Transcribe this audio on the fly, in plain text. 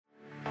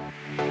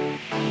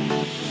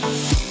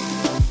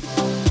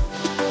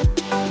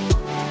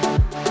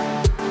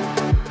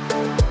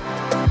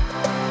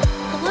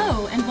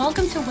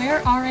Where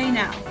RA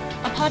Now,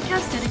 a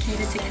podcast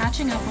dedicated to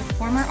catching up with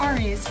former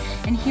RAs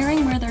and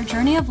hearing where their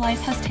journey of life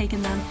has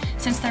taken them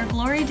since their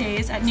glory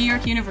days at New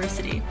York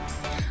University.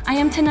 I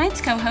am tonight's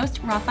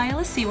co-host,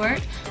 Rafaela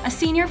Seward, a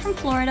senior from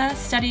Florida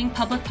studying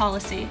public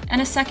policy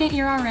and a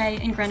second-year RA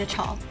in Greenwich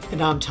Hall.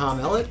 And I'm Tom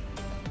Ellett,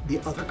 the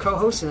other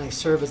co-host, and I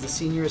serve as the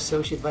Senior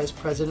Associate Vice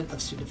President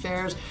of Student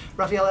Affairs.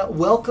 Rafaela,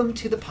 welcome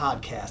to the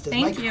podcast as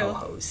my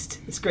co-host.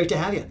 It's great to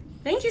have you.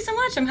 Thank you so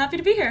much. I'm happy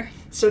to be here.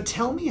 So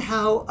tell me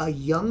how a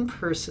young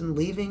person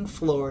leaving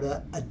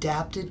Florida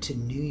adapted to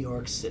New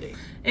York City.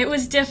 It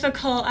was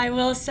difficult, I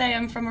will say.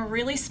 I'm from a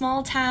really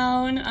small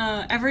town.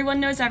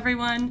 Everyone knows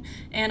everyone.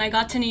 And I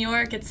got to New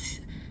York. It's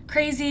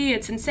crazy.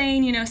 It's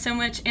insane. You know, so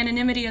much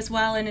anonymity as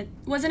well. And it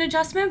was an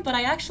adjustment, but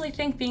I actually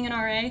think being an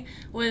RA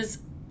was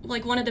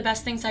like one of the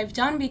best things I've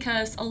done,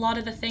 because a lot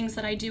of the things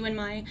that I do in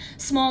my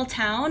small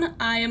town,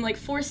 I am like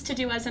forced to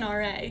do as an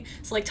RA.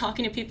 So like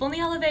talking to people in the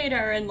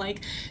elevator and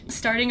like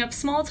starting up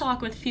small talk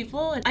with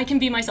people, I can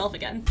be myself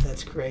again.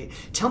 That's great.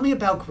 Tell me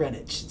about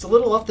Greenwich. It's a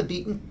little off the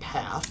beaten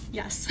path.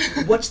 Yes.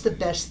 What's the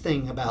best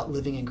thing about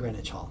living in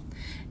Greenwich Hall?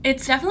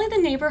 It's definitely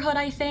the neighborhood,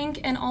 I think,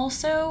 and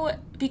also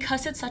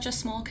because it's such a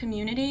small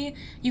community,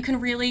 you can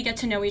really get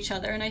to know each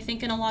other. And I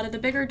think in a lot of the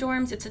bigger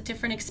dorms, it's a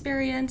different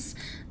experience.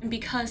 And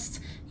because,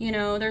 you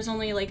know, there's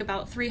only like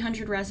about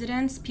 300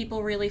 residents,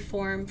 people really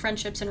form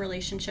friendships and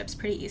relationships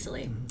pretty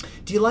easily.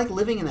 Do you like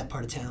living in that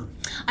part of town?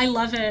 I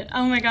love it.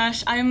 Oh my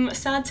gosh, I'm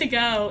sad to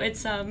go.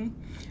 It's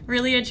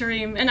really a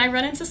dream. And I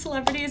run into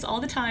celebrities all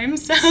the time.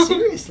 So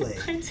seriously?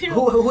 I do.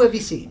 Who have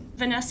you seen?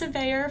 Vanessa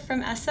Bayer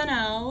from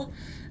SNL.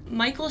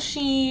 Michael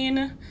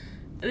Sheen.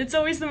 It's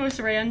always the most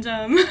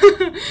random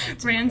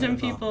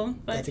people.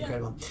 But That's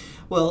incredible.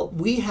 Well,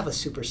 we have a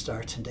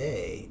superstar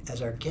today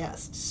as our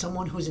guest,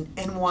 someone who's an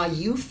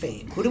NYU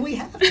fame. Who do we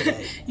have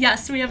today?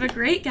 Yes, we have a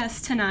great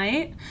guest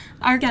tonight.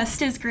 Our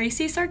guest is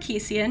Gracie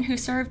Sarkisian, who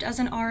served as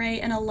an RA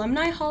in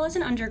Alumni Hall as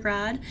an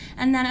undergrad,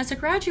 and then as a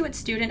graduate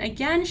student,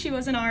 again, she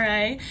was an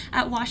RA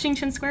at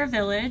Washington Square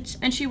Village,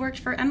 and she worked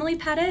for Emily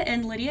Pettit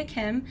and Lydia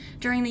Kim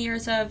during the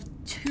years of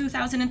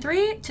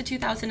 2003 to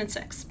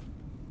 2006.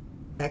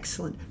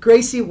 Excellent.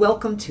 Gracie,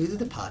 welcome to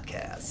the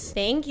podcast.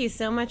 Thank you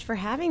so much for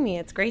having me.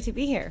 It's great to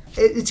be here.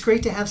 It's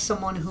great to have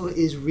someone who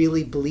is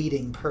really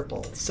bleeding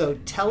purple. So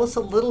tell us a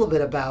little bit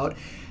about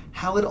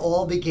how it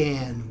all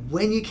began,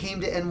 when you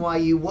came to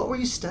NYU, what were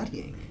you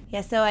studying?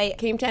 Yeah, so I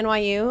came to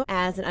NYU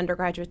as an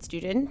undergraduate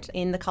student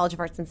in the College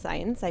of Arts and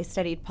Science. I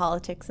studied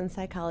politics and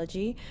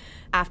psychology.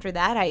 After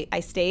that, I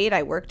stayed,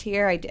 I worked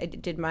here, I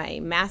did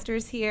my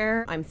master's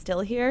here. I'm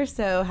still here,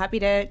 so happy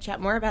to chat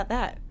more about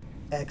that.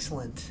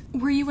 Excellent.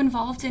 Were you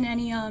involved in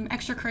any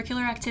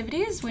extracurricular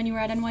activities when you were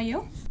at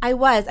NYU? I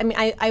was.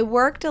 I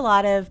worked a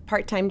lot of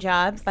part-time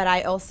jobs, but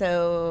I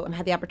also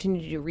had the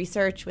opportunity to do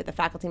research with a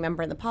faculty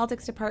member in the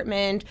politics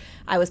department.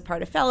 I was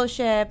part of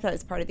fellowship. I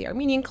was part of the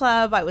Armenian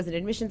Club. I was an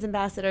admissions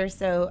ambassador.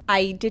 So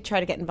I did try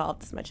to get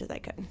involved as much as I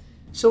could.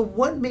 So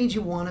what made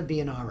you want to be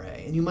an RA?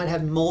 And you might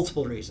have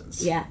multiple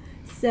reasons. Yeah.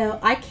 So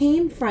I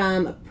came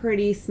from a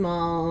pretty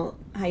small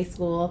high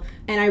school,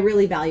 and I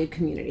really valued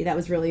community. That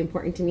was really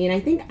important to me. And I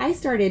think I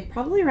started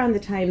probably around the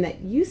time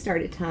that you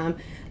started, Tom,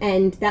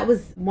 and that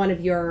was one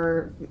of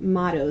your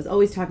mottos,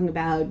 always talking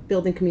about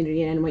building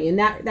community in NYU, and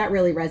that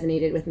really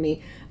resonated with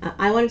me.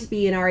 I wanted to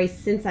be an RA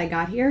since I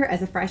got here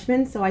as a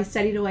freshman, so I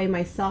studied away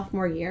my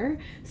sophomore year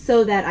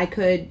so that I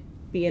could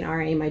be an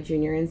RA my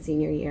junior and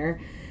senior year.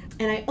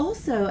 And I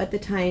also, at the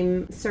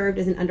time, served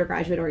as an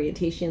undergraduate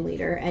orientation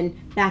leader.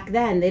 And back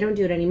then, they don't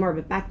do it anymore,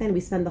 but back then we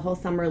spent the whole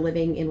summer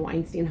living in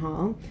Weinstein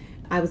Hall.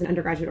 I was an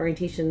undergraduate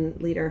orientation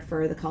leader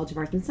for the College of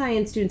Arts and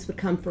Science. Students would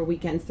come for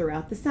weekends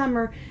throughout the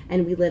summer,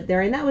 and we lived there.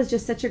 And that was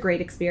just such a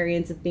great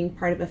experience of being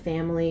part of a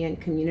family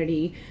and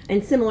community,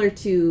 and similar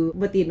to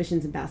what the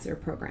Admissions Ambassador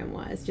program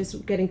was.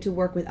 Just getting to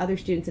work with other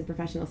students and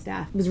professional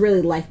staff was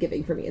really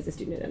life-giving for me as a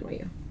student at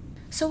NYU.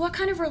 So what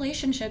kind of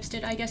relationships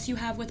did you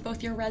have with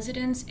both your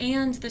residents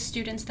and the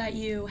students that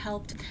you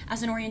helped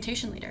as an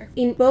orientation leader?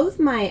 In both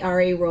my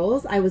RA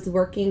roles, I was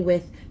working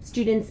with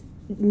students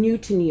new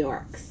to New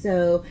York.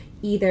 So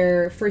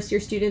either first-year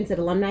students at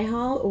Alumni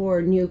Hall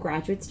or new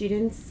graduate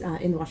students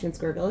in the Washington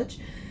Square Village.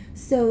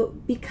 So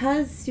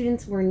because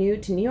students were new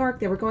to New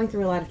York, they were going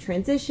through a lot of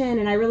transition,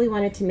 and I really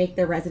wanted to make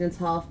their residence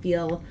hall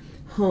feel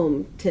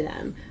home to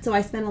them. So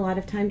I spent a lot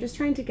of time just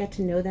trying to get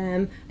to know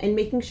them and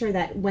making sure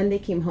that when they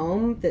came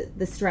home,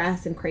 the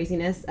stress and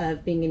craziness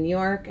of being in New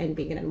York and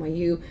being at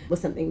NYU was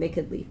something they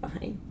could leave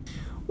behind.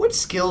 What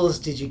skills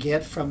did you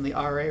get from the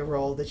RA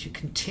role that you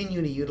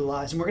continue to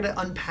utilize? And we're going to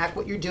unpack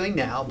what you're doing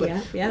now, but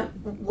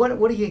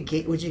what did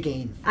you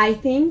gain? I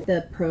think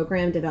the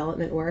program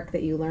development work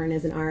that you learn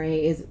as an RA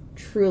is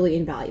truly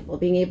invaluable.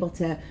 Being able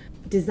to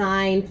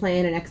design,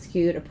 plan, and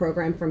execute a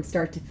program from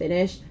start to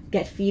finish,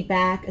 get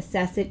feedback,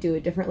 assess it, do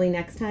it differently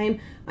next time.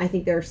 I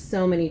think there are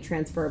so many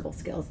transferable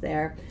skills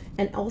there.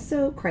 And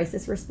also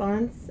crisis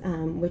response,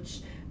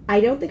 which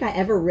I don't think I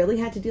ever really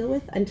had to deal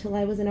with until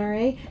I was an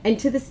RA. And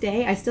to this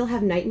day, I still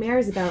have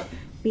nightmares about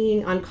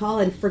being on call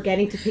and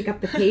forgetting to pick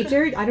up the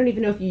pager. I don't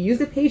even know if you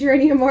use a pager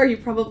anymore. You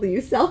probably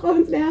use cell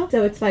phones now.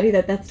 So it's funny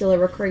that that's still a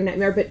recurring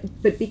nightmare.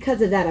 But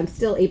because of that, I'm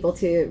still able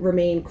to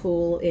remain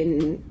cool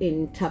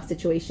in tough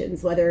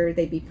situations, whether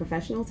they be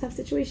professional tough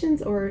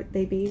situations or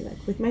they be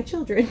like with my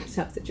children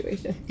tough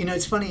situations. You know,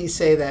 it's funny you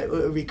say that,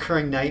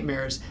 recurring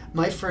nightmares.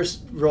 My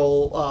first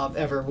role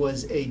ever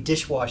was a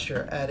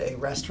dishwasher at a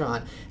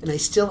restaurant, and I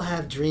still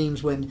have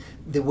dreams when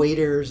the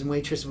waiters and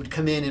waitresses would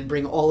come in and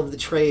bring all of the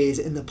trays,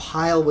 and the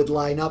pile would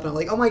line up, and I'm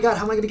like, oh my God,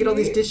 how am I going to get all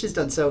these dishes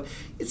done? So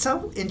it's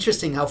so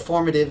interesting how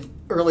formative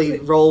early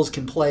roles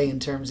can play in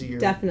terms of your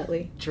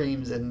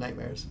dreams and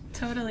nightmares.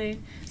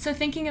 Totally. So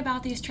thinking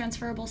about these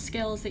transferable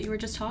skills that you were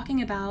just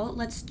talking about,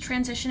 let's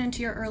transition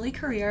into your early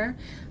career.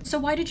 So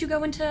why did you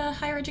go into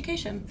higher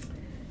education?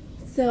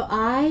 So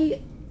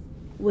I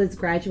was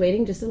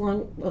graduating just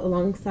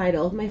alongside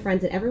all of my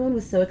friends, and everyone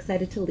was so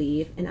excited to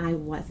leave, and I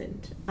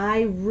wasn't.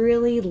 I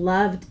really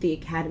loved the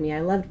academy.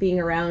 I loved being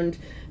around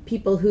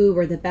people who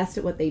were the best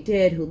at what they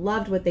did, who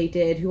loved what they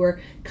did, who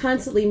were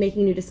constantly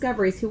making new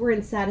discoveries, who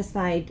weren't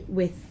satisfied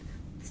with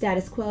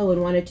status quo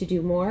and wanted to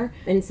do more.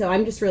 And so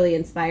I'm just really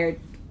inspired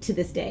to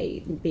this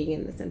day being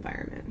in this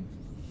environment.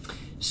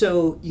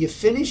 So you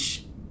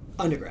finish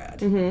undergrad,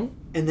 Mm-hmm.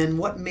 and then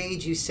what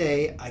made you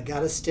say, I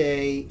gotta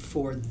stay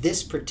for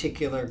this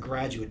particular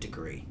graduate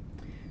degree?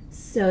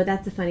 So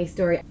that's a funny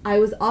story. I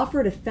was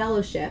offered a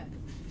fellowship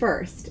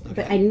first, Okay.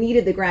 but I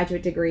needed the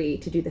graduate degree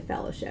to do the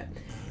fellowship.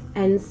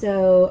 And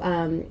so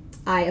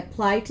I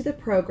applied to the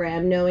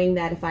program knowing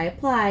that if I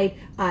applied,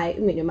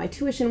 my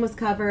tuition was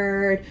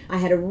covered. I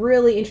had a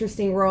really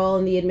interesting role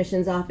in the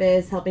admissions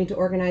office, helping to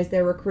organize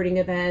their recruiting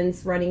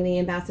events, running the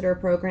ambassador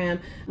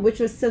program, which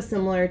was so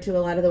similar to a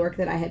lot of the work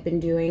that I had been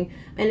doing.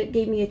 And it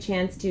gave me a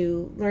chance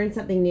to learn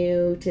something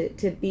new,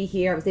 to be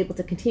here. I was able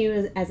to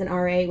continue as an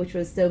RA, which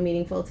was so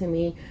meaningful to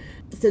me.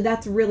 So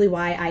that's really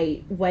why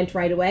I went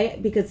right away,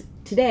 because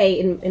today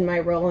in my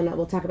role, and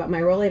we'll talk about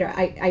my role later,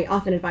 I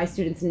often advise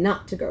students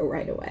not to go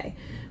right away.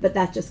 But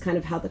that's just kind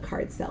of how the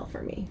cards fell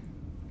for me.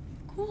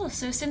 Cool.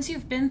 So since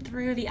you've been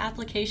through the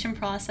application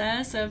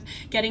process of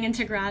getting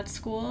into grad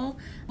school,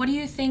 what do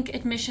you think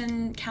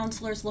admission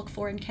counselors look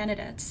for in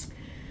candidates?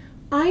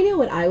 I know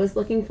what I was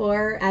looking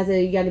for as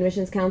a young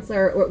admissions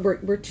counselor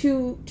were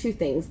two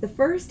things. The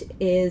first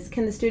is,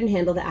 can the student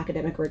handle the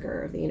academic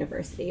rigor of the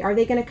university? Are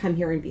they going to come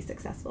here and be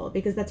successful?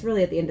 Because that's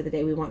really, at the end of the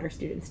day, we want our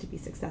students to be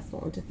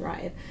successful and to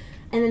thrive.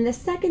 And then the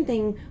second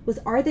thing was,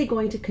 are they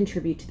going to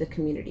contribute to the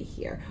community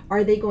here?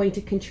 Are they going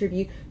to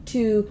contribute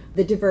to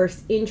the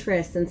diverse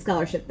interests and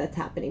scholarship that's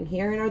happening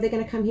here? And are they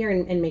going to come here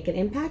and make an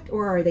impact?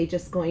 Or are they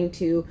just going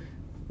to,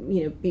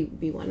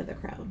 be one of the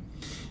crowd?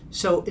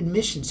 So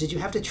admissions, did you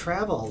have to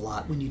travel a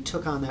lot when you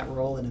took on that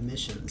role in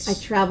admissions? I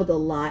traveled a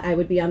lot. I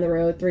would be on the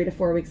road 3 to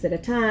 4 weeks at a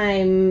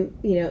time,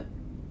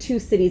 2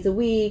 cities a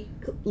week,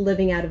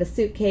 living out of a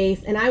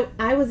suitcase. And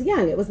I was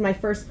young. It was my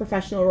first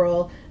professional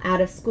role out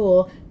of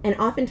school. And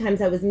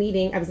oftentimes I was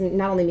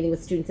not only meeting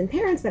with students and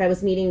parents, but I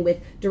was meeting with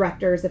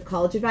directors of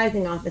college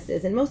advising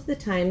offices. And most of the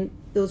time,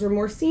 those were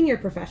more senior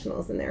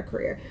professionals in their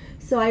career.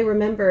 So I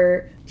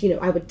remember,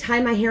 I would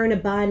tie my hair in a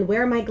bun,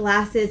 wear my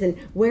glasses, and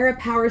wear a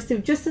power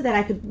suit just so that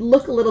I could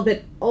look a little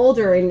bit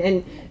older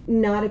and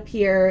not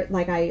appear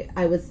like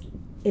I was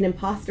an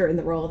imposter in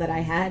the role that I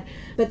had.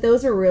 But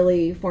those are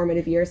really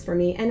formative years for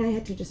me, and I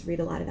had to just read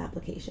a lot of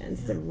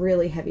applications. It's a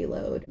really heavy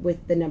load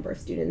with the number of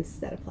students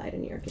that applied to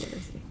New York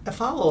University. A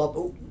follow-up,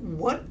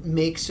 what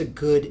makes a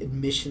good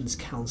admissions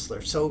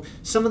counselor? So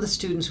some of the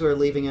students who are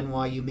leaving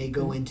NYU may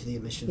go into the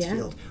admissions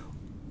field.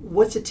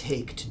 What's it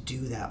take to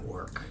do that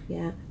work?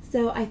 Yeah.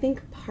 So I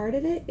think part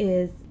of it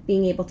is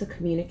being able to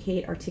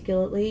communicate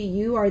articulately.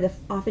 You are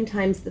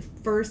oftentimes the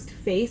first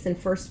face and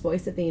first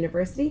voice of the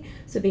university,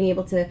 so being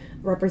able to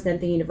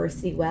represent the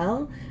university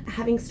well,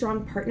 having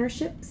strong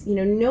partnerships.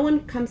 No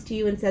one comes to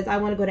you and says, I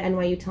want to go to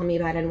NYU, tell me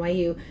about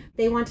NYU.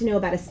 They want to know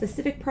about a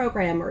specific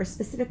program or a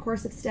specific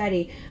course of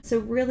study. So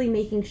really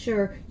making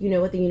sure you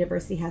know what the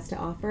university has to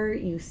offer,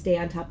 you stay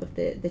on top of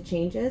the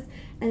changes.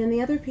 And then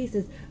the other piece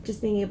is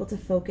just being able to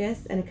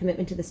focus and a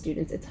commitment to the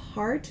students. It's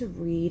hard to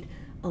read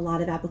a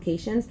lot of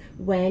applications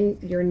when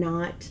you're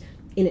not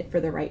in it for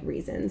the right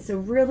reasons. So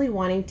really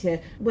wanting to,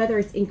 whether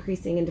it's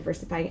increasing and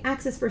diversifying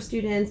access for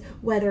students,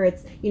 whether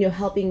it's,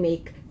 helping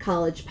make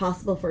college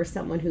possible for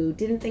someone who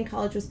didn't think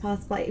college was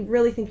possible, I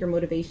really think your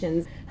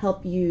motivations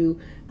help you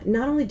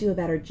not only do a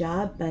better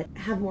job, but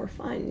have more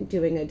fun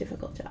doing a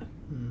difficult job.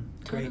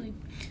 Great. Totally.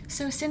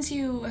 So since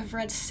you have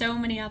read so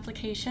many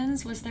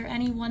applications, was there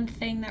any one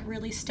thing that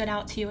really stood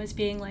out to you as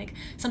being like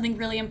something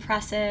really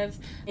impressive?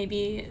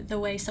 Maybe the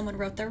way someone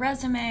wrote their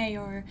resume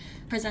or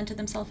presented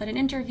themselves at an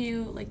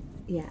interview,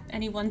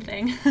 any one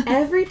thing?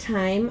 Every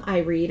time I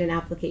read an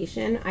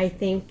application, I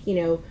think,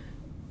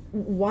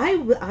 why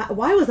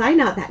was I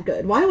not that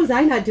good? Why was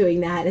I not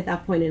doing that at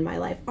that point in my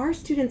life? Our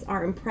students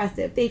are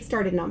impressive. They've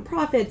started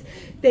nonprofits.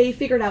 They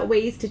figured out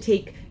ways to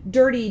take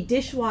dirty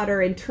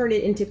dishwater and turn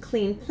it into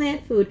clean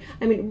plant food.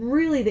 I mean,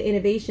 really the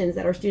innovations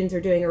that our students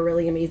are doing are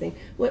really amazing.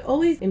 What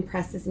always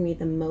impresses me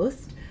the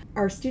most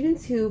are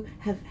students who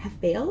have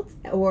failed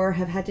or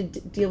have had to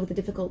deal with a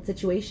difficult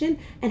situation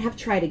and have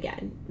tried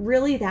again.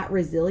 Really, that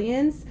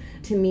resilience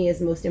to me is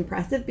most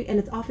impressive, and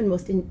it's often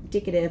most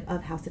indicative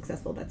of how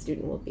successful that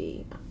student will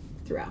be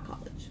throughout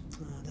college.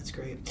 That's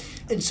great.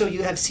 And so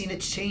you have seen a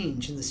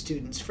change in the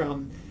students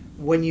from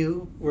when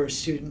you were a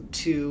student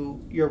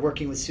to you're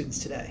working with students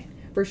today.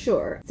 For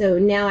sure. So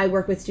now I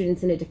work with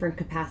students in a different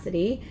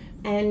capacity,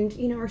 and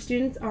our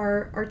students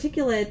are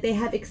articulate. They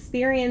have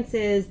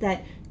experiences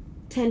that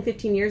 10,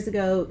 15 years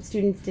ago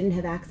students didn't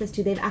have access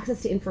to. They have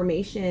access to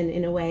information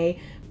in a way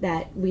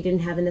that we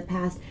didn't have in the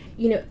past.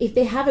 If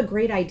they have a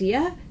great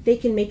idea, they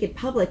can make it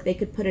public. They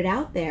could put it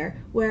out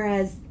there,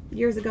 whereas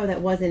years ago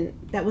that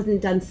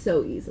wasn't done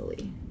so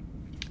easily.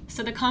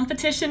 So the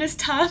competition is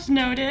tough,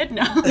 noted.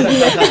 No.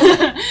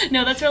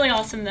 No, that's really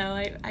awesome, though.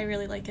 I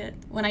really like it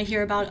when I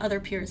hear about other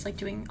peers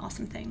doing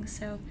awesome things.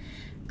 So,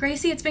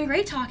 Gracie, it's been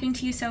great talking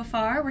to you so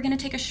far. We're going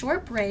to take a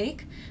short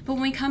break, but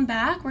when we come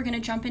back, we're going to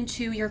jump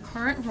into your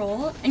current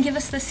role and give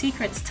us the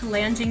secrets to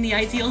landing the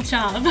ideal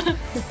job.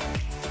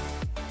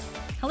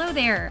 Hello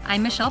there,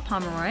 I'm Michelle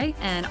Pomeroy,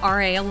 an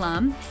RA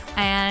alum,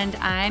 and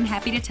I'm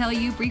happy to tell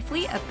you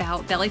briefly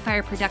about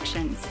Bellyfire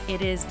Productions.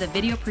 It is the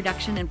video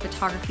production and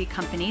photography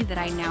company that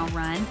I now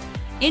run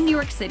in New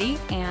York City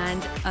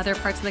and other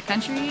parts of the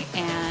country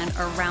and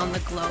around the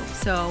globe.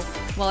 So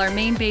while our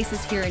main base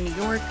is here in New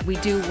York, we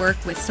do work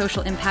with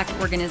social impact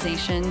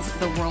organizations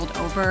the world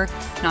over,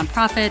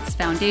 nonprofits,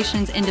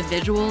 foundations,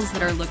 individuals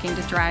that are looking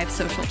to drive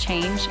social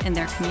change in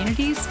their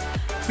communities.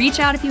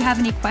 Reach out if you have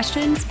any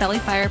questions.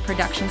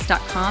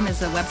 Bellyfireproductions.com is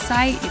the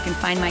website. You can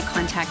find my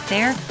contact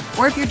there.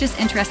 Or if you're just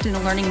interested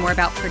in learning more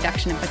about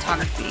production and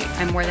photography,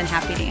 I'm more than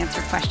happy to answer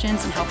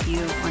questions and help you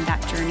on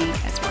that journey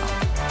as well.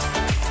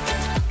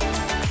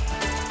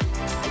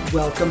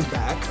 Welcome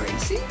back,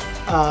 Gracie.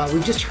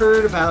 We've just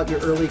heard about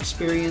your early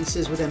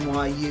experiences with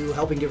NYU,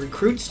 helping to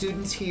recruit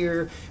students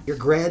here, your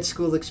grad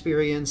school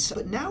experience.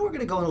 But now we're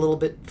going to go in a little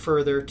bit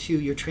further to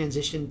your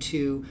transition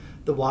to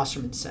the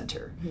Wasserman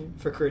Center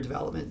for Career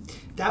Development.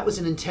 That was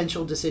an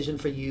intentional decision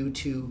for you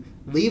to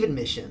leave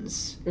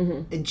admissions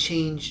and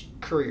change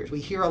careers. We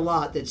hear a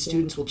lot that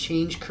students will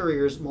change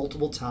careers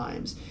multiple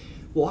times.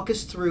 Walk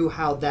us through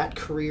how that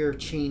career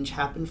change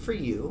happened for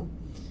you,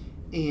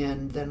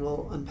 and then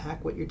we'll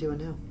unpack what you're doing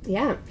now.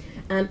 Yeah.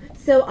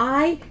 So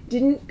I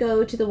didn't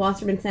go to the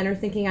Wasserman Center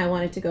thinking I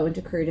wanted to go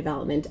into career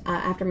development.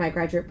 After my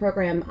graduate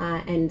program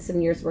and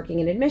some years working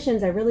in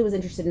admissions, I really was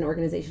interested in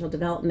organizational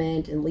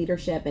development and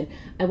leadership, and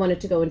I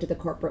wanted to go into the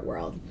corporate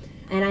world.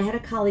 And I had a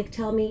colleague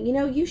tell me,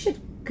 you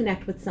should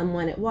connect with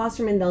someone at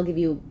Wasserman. They'll give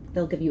you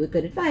a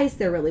good advice.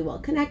 They're really well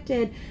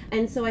connected.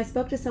 And so I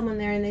spoke to someone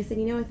there, and they said,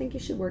 I think you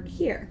should work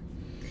here.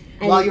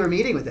 And while you were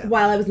meeting with them?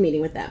 While I was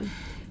meeting with them.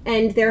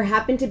 And there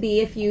happened to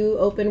be a few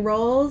open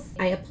roles.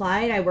 I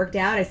applied, I worked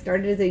out, I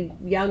started as a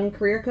young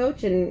career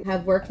coach and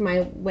have worked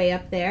my way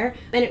up there.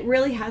 And it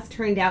really has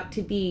turned out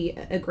to be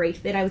a great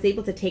fit. I was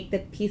able to take the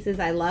pieces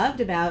I loved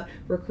about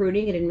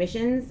recruiting and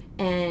admissions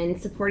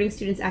and supporting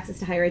students' access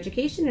to higher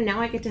education, and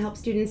now I get to help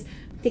students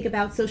think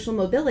about social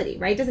mobility,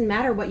 right? It doesn't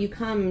matter what you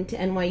come to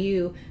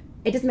NYU.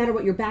 It doesn't matter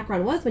what your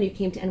background was when you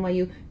came to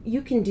NYU.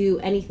 You can do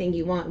anything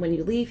you want when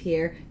you leave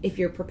here if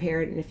you're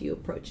prepared and if you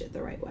approach it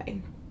the right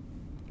way.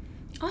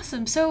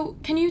 Awesome. So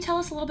can you tell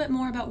us a little bit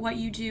more about what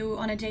you do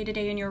on a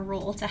day-to-day in your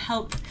role to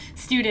help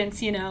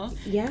students,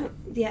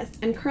 Yes.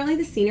 I'm currently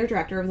the Senior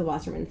Director of the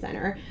Wasserman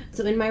Center.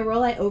 So in my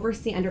role, I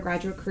oversee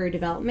undergraduate career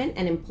development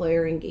and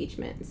employer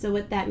engagement. So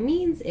what that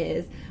means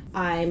is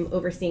I'm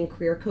overseeing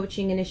career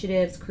coaching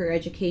initiatives, career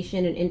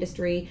education and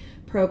industry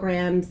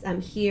programs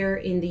here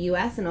in the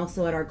U.S. and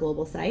also at our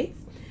global sites.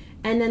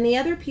 And then the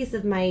other piece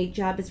of my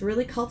job is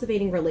really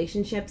cultivating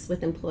relationships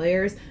with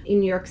employers in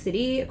New York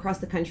City, across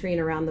the country,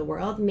 and around the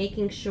world,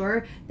 making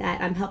sure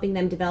that I'm helping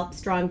them develop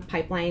strong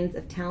pipelines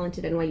of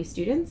talented NYU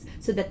students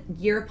so that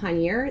year upon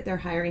year they're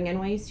hiring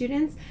NYU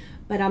students.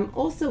 But I'm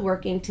also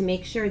working to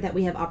make sure that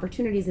we have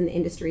opportunities in the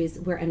industries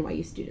where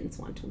NYU students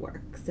want to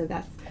work. So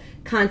that's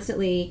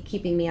constantly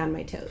keeping me on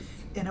my toes.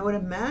 And I would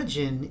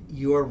imagine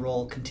your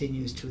role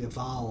continues to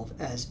evolve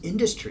as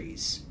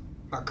industries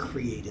are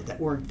created that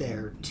weren't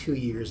there 2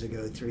 years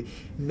ago, 3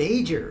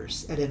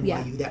 majors at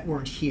NYU that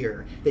weren't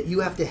here, that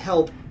you have to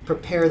help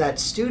prepare that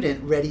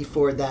student ready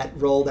for that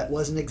role that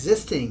wasn't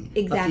existing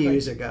a few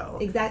years ago.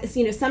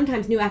 Exactly.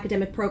 Sometimes new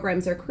academic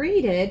programs are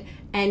created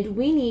and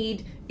we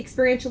need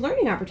experiential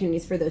learning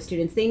opportunities for those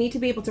students. They need to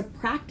be able to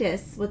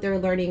practice what they're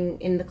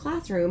learning in the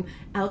classroom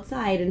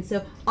outside. And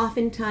so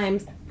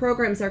oftentimes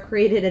programs are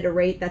created at a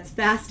rate that's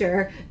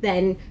faster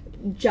than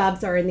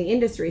jobs are in the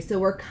industry. So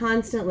we're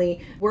constantly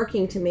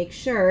working to make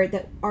sure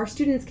that our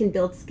students can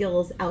build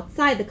skills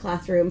outside the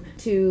classroom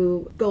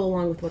to go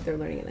along with what they're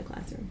learning in the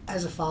classroom.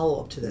 As a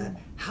follow-up to that,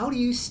 how do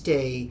you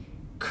stay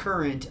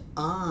current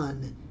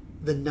on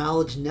the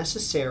knowledge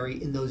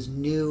necessary in those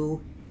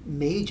new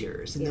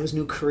majors and those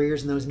new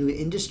careers and those new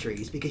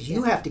industries? Because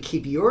you have to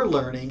keep your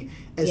learning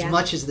as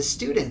much as the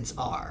students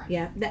are.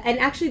 Yeah, and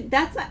actually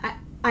that's...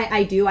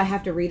 I do. I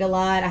have to read a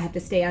lot. I have to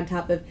stay on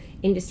top of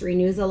industry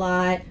news a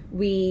lot.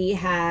 We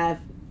have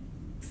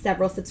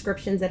several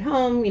subscriptions at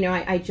home. You know,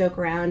 I joke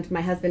around,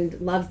 my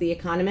husband loves The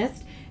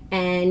Economist,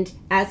 and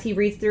as he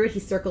reads through it, he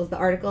circles the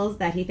articles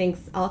that he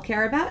thinks I'll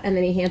care about, and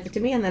then he hands it to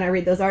me, and then I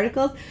read those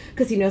articles,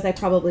 because he knows I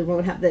probably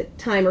won't have the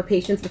time or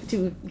patience with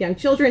 2 young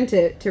children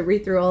to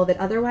read through all of it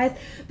otherwise.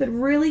 But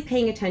really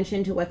paying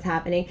attention to what's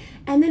happening,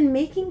 and then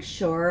making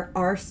sure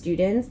our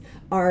students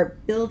are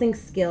building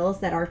skills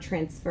that are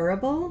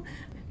transferable,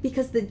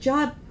 because the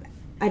job,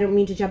 I don't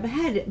mean to jump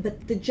ahead,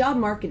 but the job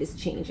market is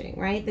changing,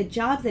 right? The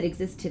jobs that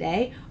exist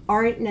today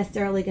aren't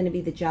necessarily going to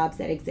be the jobs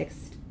that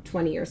exist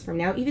 20 years from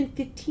now, even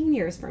 15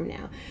 years from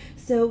now.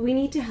 So we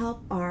need to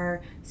help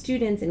our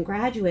students and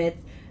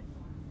graduates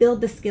build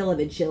the skill of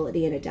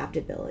agility and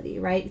adaptability,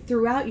 right?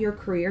 Throughout your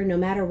career, no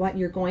matter what,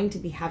 you're going to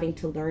be having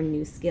to learn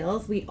new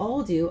skills. We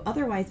all do.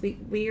 Otherwise,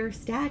 we are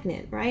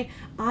stagnant, right?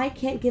 I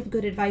can't give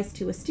good advice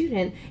to a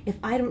student if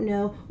I don't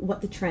know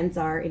what the trends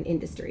are in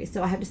industry.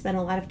 So I have to spend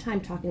a lot of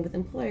time talking with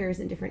employers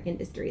in different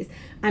industries.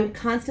 I'm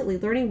constantly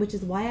learning, which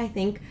is why I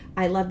think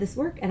I love this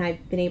work, and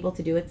I've been able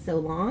to do it so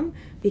long,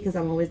 because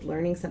I'm always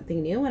learning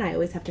something new, and I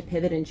always have to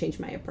pivot and change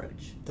my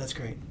approach. That's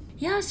great.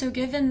 Yeah, so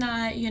given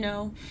that, you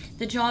know,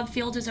 the job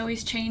field is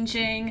always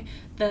changing,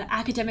 the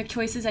academic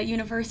choices at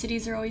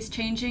universities are always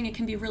changing, it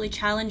can be really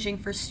challenging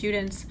for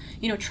students,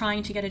 you know,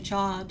 trying to get a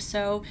job.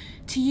 So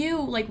to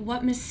you, like,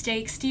 what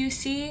mistakes do you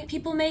see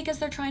people make as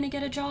they're trying to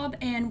get a job,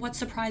 and what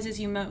surprises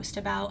you most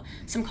about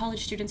some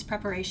college students'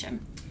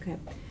 preparation? Okay.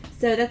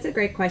 So that's a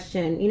great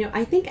question. You know,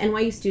 I think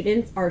NYU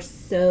students are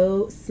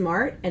so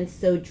smart and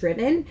so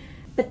driven,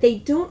 but they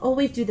don't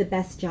always do the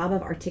best job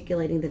of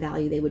articulating the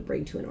value they would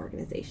bring to an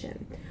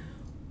organization.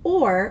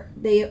 Or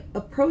they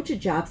approach a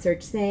job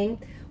search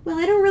saying, well,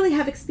 I don't really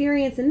have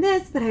experience in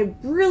this, but I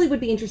really would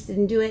be interested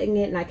in doing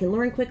it and I can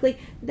learn quickly.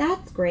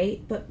 That's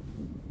great, but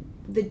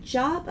the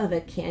job of a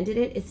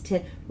candidate is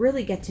to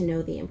really get to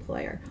know the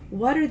employer.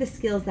 What are the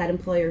skills that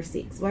employer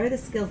seeks? What are the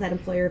skills that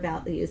employer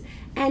values?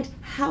 And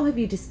how have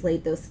you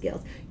displayed those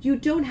skills? You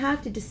don't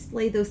have to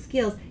display those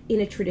skills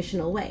in a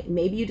traditional way.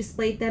 Maybe you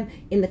displayed them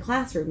in the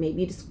classroom.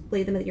 Maybe you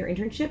displayed them at your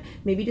internship.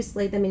 Maybe you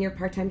displayed them in your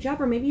part-time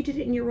job, or maybe you did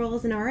it in your role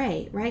as an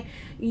RA, right?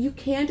 You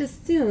can't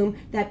assume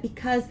that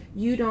because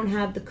you don't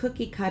have the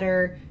cookie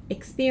cutter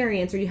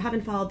experience, or you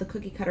haven't followed the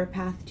cookie cutter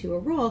path to a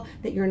role,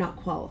 that you're not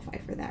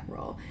qualified for that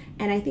role.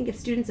 And I think if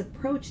students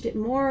approached it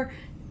more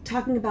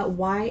talking about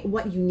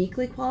what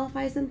uniquely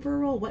qualifies them for a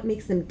role, what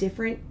makes them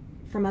different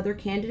from other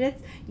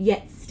candidates,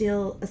 yet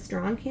still a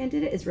strong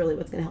candidate, is really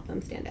what's going to help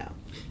them stand out.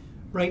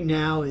 Right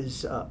now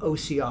is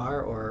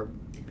OCR, or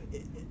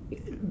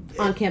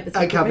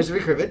on-campus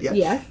recruitment. Yeah.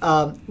 Yes.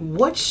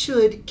 What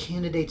should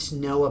candidates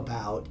know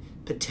about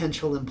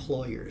potential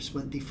employers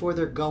before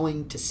they're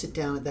going to sit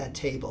down at that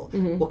table?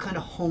 Mm-hmm. What kind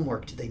of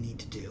homework do they need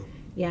to do?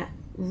 Yeah.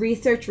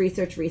 Research.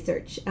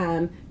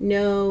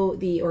 Know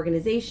the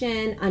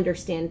organization,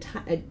 understand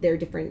their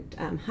different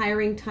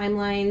hiring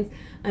timelines,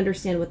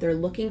 understand what they're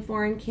looking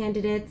for in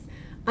candidates,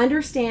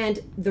 understand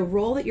the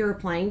role that you're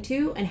applying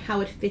to and how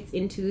it fits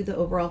into the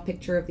overall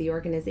picture of the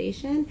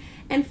organization.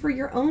 And for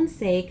your own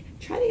sake,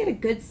 try to get a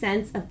good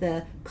sense of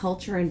the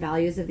culture and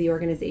values of the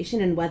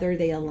organization and whether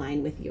they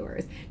align with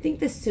yours. I think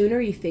the sooner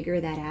you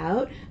figure that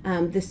out,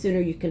 the sooner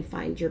you can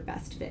find your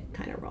best fit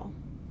kind of role.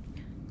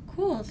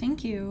 Cool,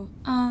 thank you.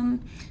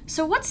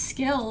 So what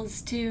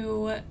skills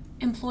do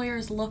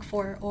employers look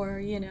for or,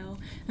 you know,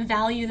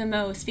 value the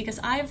most? Because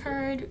I've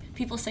heard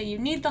people say you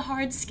need the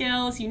hard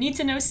skills, you need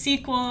to know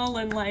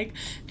SQL and like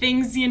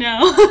things, you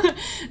know,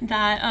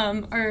 that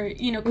are,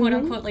 you know, quote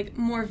unquote, like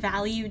more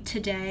valued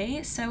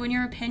today. So in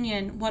your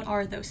opinion, what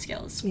are those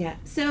skills? Yeah,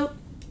 so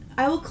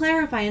I will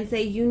clarify and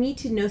say you need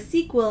to know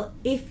SQL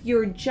if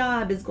your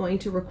job is going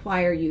to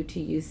require you to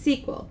use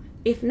SQL.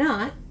 If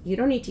not, you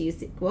don't need to use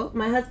SQL.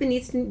 My husband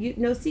needs to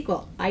know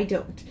SQL. I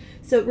don't.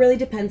 So it really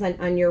depends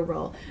on your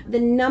role. The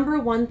number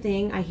one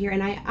thing I hear,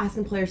 and I ask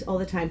employers all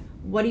the time,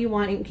 what do you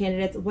want in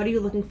candidates? What are you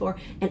looking for?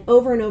 And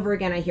over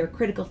again, I hear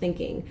critical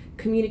thinking,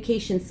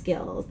 communication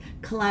skills,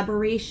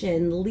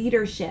 collaboration,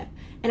 leadership.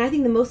 And I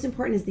think the most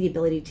important is the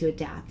ability to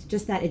adapt,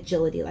 just that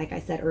agility, like I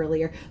said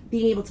earlier,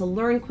 being able to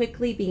learn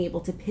quickly, being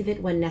able to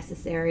pivot when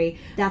necessary.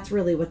 That's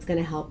really what's going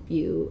to help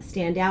you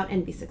stand out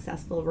and be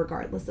successful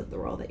regardless of the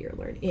role that you're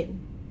learned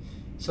in.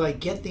 So I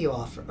get the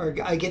offer, or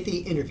I get the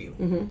interview.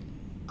 Mm-hmm.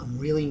 I'm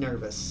really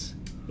nervous.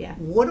 Yeah.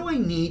 What do I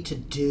need to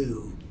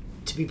do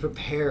to be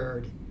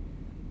prepared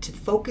to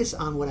focus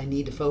on what I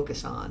need to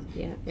focus on,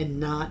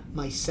 and not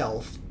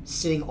myself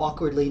sitting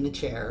awkwardly in a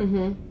chair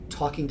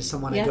talking to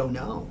someone I don't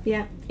know?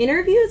 Yeah.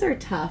 Interviews are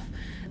tough.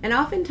 And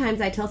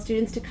oftentimes I tell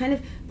students to kind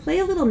of play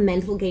a little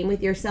mental game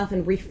with yourself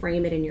and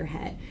reframe it in your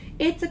head.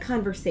 It's a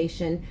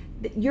conversation.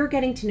 You're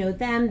getting to know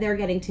them, they're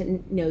getting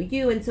to know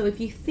you. And so if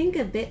you think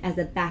of it as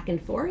a back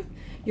and forth,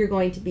 you're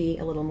going to be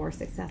a little more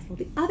successful.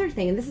 The other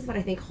thing, and this is what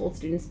I think holds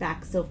students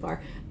back so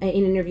far in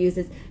interviews,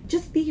 is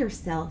just be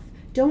yourself.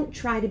 Don't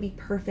try to be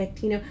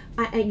perfect.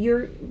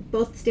 You're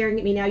both staring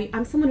at me now.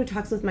 I'm someone who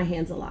talks with my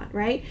hands a lot,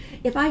 right?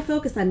 If I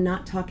focus on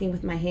not talking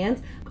with my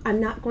hands, I'm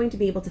not going to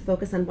be able to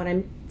focus on what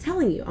I'm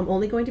telling you. I'm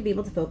only going to be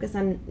able to focus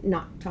on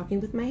not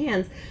talking with my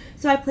hands.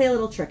 So I play a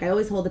little trick. I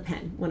always hold a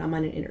pen when I'm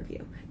on an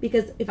interview,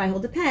 because if I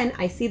hold a pen,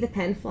 I see the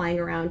pen flying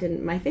around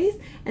in my face,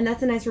 and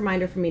that's a nice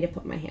reminder for me to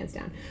put my hands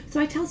down. So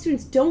I tell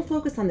students, don't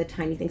focus on the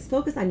tiny things.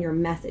 Focus on your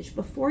message.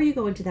 Before you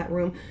go into that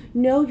room,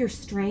 know your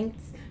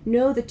strengths.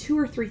 Know the 2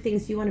 or 3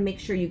 things you want to make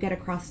sure you get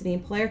across to the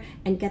employer,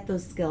 and get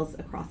those skills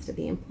across to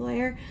the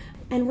employer.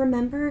 And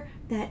remember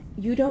that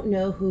you don't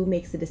know who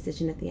makes the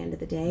decision at the end of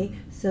the day.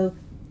 So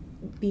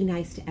be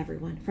nice to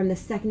everyone. From the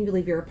second you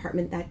leave your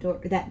apartment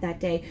that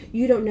day,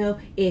 you don't know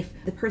if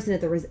the person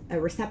at the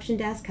reception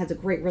desk has a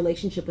great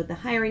relationship with the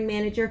hiring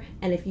manager,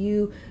 and if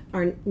you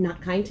are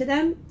not kind to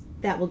them,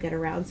 that will get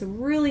around. So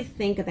really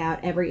think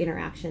about every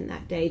interaction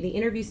that day. The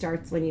interview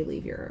starts when you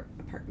leave your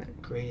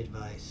apartment. Great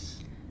advice.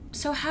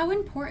 So how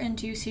important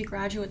do you see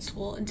graduate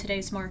school in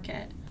today's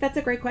market? That's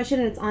a great question,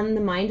 and it's on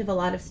the mind of a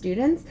lot of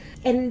students.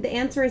 And the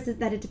answer is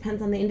that it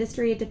depends on the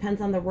industry, it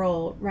depends on the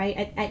role,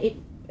 right?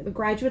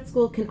 Graduate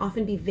school can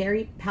often be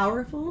very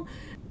powerful,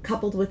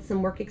 coupled with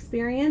some work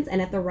experience,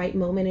 and at the right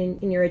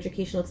moment in your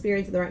educational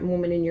experience, at the right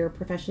moment in your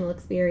professional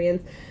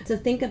experience. So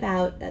think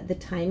about the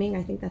timing.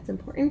 I think that's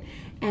important.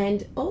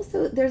 And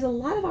also, there's a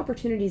lot of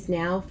opportunities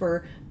now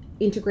for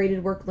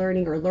integrated work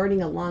learning, or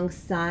learning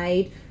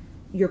alongside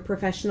your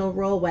professional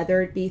role,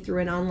 whether it be through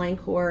an online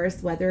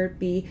course, whether it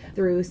be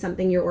through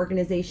something your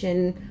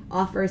organization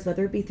offers,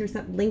 whether it be through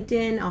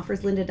LinkedIn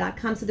offers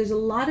lynda.com. So there's a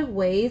lot of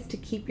ways to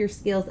keep your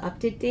skills up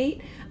to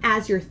date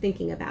as you're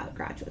thinking about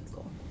graduate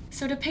school.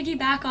 So to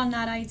piggyback on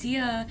that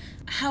idea,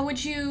 how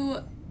would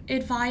you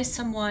advise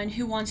someone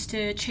who wants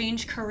to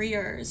change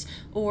careers,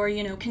 or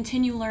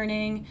continue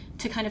learning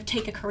to kind of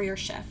take a career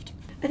shift?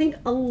 I think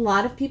a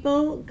lot of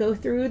people go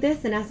through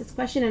this and ask this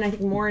question, and I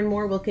think more and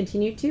more will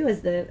continue to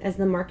as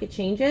the market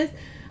changes.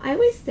 I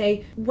always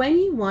say, when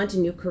you want a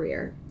new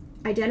career,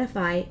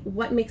 identify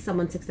what makes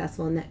someone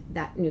successful in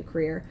that new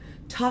career.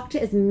 Talk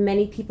to as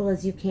many people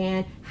as you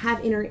can,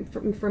 have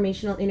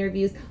informational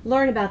interviews,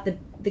 learn about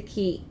the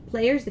key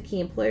players, the key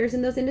employers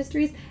in those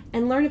industries,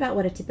 and learn about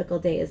what a typical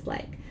day is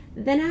like.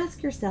 Then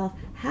ask yourself,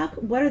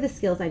 what are the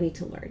skills I need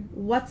to learn?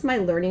 What's my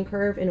learning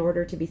curve in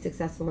order to be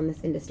successful in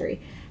this industry?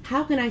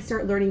 How can I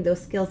start learning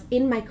those skills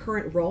in my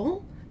current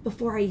role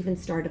before I even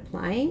start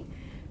applying?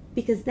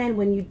 Because then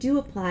when you do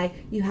apply,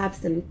 you have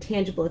some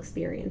tangible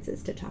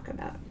experiences to talk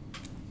about.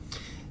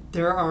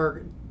 There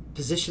are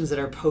positions that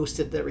are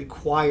posted that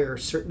require a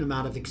certain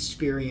amount of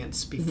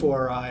experience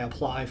before I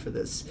apply for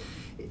this.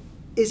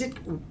 Is it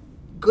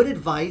good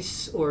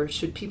advice, or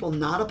should people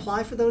not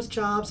apply for those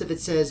jobs if it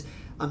says,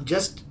 I'm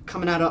just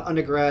coming out of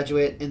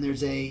undergraduate and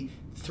there's a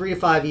 3 to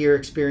 5 year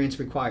experience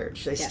required?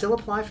 Should I still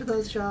apply for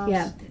those jobs?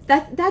 Yeah,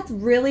 that's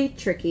really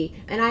tricky.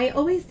 And I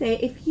always say,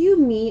 if you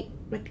meet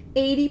like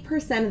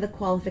 80% of the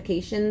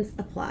qualifications,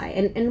 apply.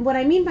 And what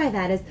I mean by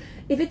that is,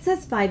 if it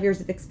says 5 years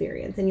of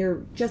experience and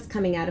you're just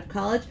coming out of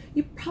college,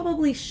 you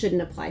probably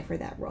shouldn't apply for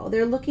that role.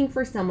 They're looking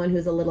for someone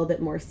who's a little bit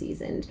more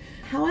seasoned.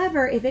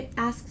 However, if it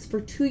asks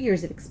for 2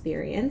 years of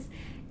experience,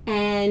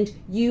 and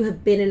you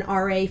have been an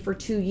RA for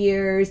 2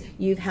 years,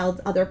 you've held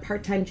other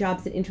part-time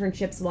jobs and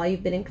internships while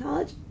you've been in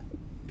college,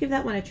 give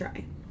that one a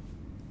try.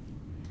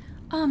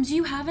 Do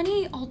you have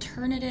any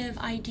alternative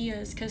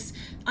ideas? Because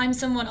I'm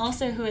someone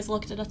also who has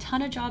looked at a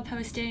ton of job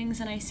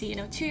postings, and I see,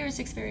 2 years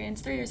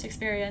experience, 3 years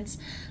experience.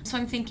 So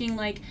I'm thinking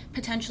like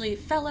potentially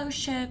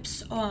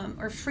fellowships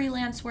or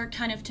freelance work,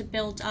 kind of to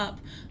build up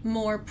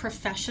more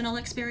professional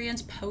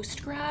experience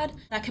post-grad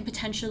that could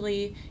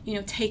potentially,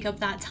 take up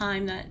that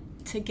time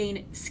to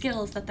gain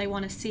skills that they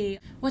want to see.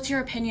 What's your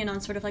opinion on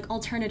sort of like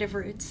alternative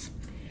routes?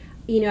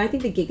 I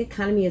think the gig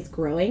economy is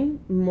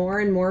growing. More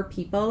and more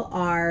people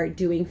are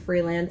doing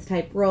freelance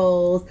type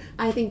roles.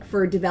 I think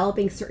for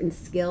developing certain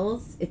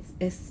skills, it's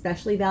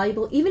especially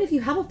valuable, even if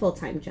you have a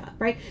full-time job,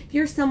 right? If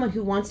you're someone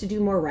who wants to do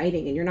more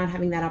writing and you're not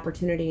having that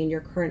opportunity in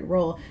your current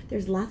role,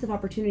 there's lots of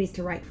opportunities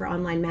to write for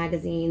online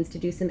magazines, to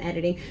do some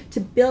editing, to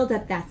build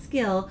up that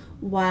skill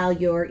while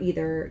you're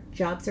either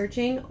job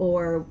searching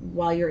or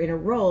while you're in a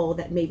role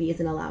that maybe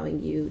isn't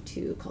allowing you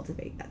to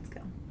cultivate that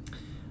skill.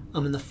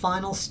 I'm in the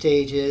final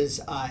stages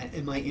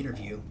in my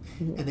interview,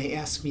 and they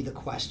ask me the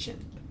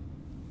question,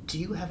 do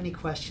you have any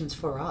questions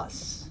for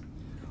us?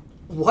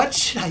 What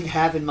should I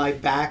have in my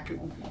back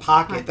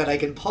pocket that I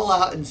can pull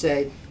out and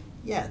say,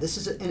 yeah, this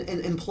is, and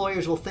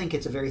employers will think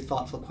it's a very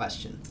thoughtful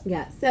question.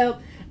 Yeah, so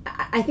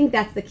I think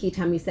that's the key,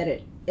 Tom. You said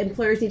it.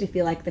 Employers need to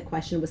feel like the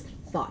question was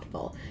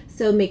thoughtful.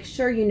 So make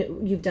sure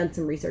you've done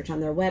some research on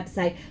their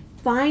website.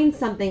 Find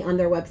something on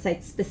their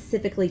website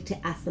specifically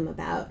to ask them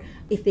about.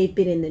 If they've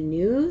been in the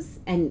news,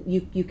 and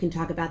you can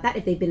talk about that.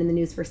 If they've been in the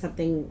news for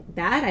something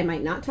bad, I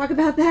might not talk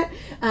about that.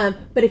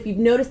 But if you've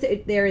noticed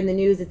it they're in the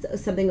news,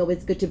 it's something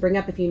always good to bring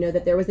up if you know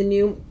that there was a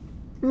new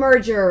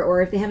merger,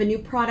 or if they have a new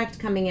product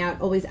coming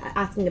out, always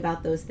asking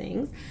about those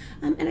things.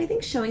 And I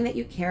think showing that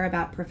you care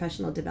about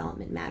professional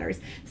development matters.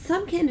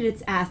 Some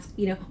candidates ask,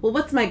 well,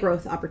 what's my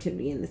growth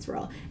opportunity in this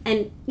role?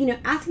 And,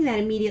 asking that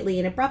immediately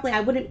and abruptly, I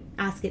wouldn't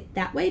ask it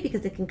that way,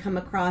 because it can come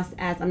across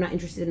as, I'm not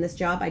interested in this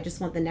job, I just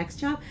want the next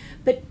job.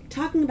 But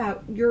talking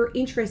about your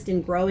interest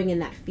in growing in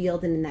that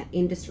field and in that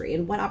industry,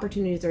 and what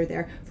opportunities are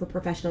there for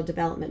professional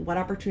development, what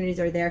opportunities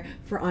are there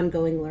for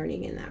ongoing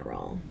learning in that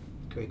role.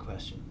 Great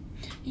question.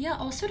 Yeah,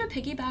 also to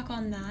piggyback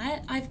on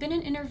that, I've been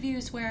in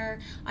interviews where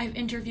I've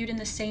interviewed in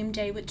the same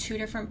day with 2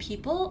 different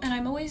people, and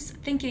I'm always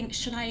thinking,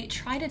 should I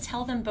try to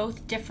tell them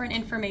both different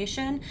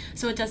information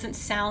so it doesn't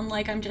sound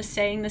like I'm just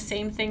saying the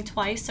same thing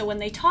twice, so when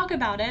they talk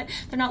about it,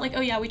 they're not like,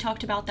 oh yeah, we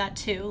talked about that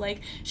too. Like,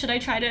 should I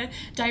try to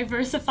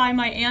diversify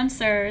my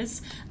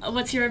answers?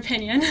 What's your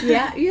opinion?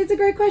 Yeah, it's a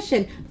great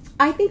question.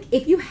 I think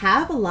if you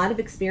have a lot of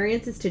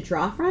experiences to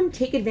draw from,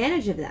 take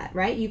advantage of that,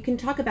 right? You can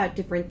talk about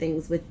different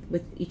things with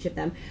each of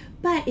them.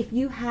 But if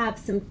you have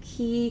some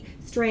key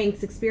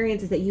strengths,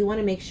 experiences that you want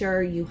to make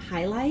sure you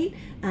highlight,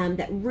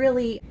 that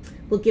really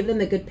will give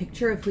them a good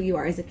picture of who you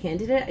are as a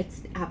candidate,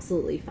 it's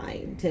absolutely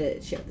fine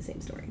to share the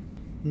same story.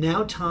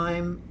 Now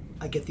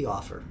I get the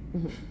offer.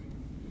 Mm-hmm.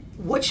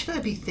 What should I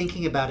be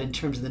thinking about in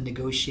terms of the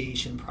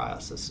negotiation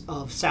process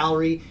of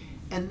salary?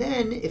 And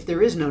then, if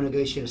there is no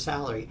negotiated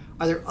salary,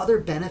 are there other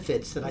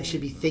benefits that I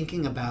should be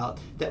thinking about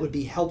that would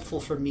be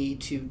helpful for me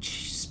to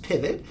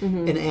pivot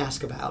and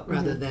ask about,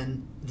 rather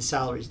than the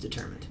salary is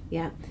determined?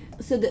 Yeah.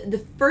 So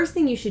the first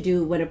thing you should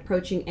do when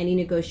approaching any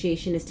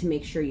negotiation is to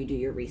make sure you do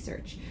your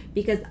research.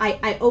 Because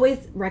I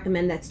always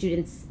recommend that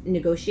students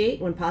negotiate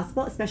when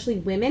possible, especially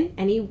women.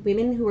 Any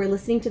women who are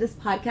listening to this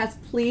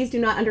podcast, please do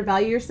not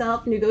undervalue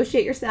yourself,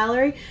 negotiate your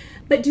salary,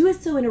 but do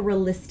it so in a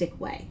realistic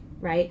way.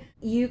 Right?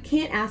 You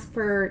can't ask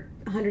for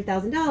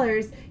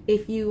 $100,000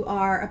 if you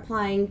are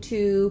applying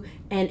to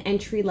an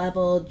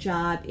entry-level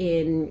job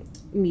in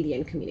media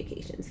and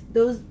communications.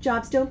 Those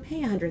jobs don't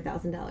pay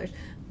 $100,000.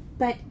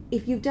 But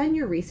if you've done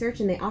your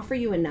research and they offer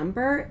you a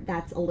number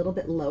that's a little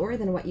bit lower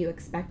than what you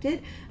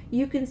expected,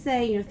 you can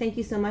say, thank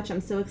you so much,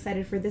 I'm so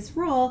excited for this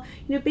role.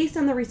 Based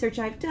on the research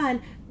I've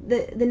done,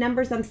 the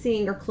numbers I'm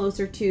seeing are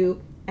closer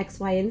to X,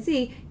 Y, and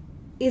Z.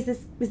 Is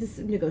this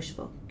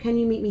negotiable? Can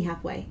you meet me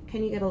halfway?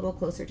 Can you get a little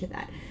closer to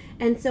that?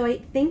 And so I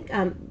think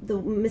the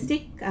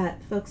mistake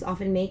folks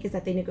often make is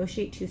that they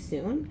negotiate too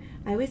soon.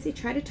 I always say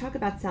try to talk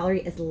about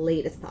salary as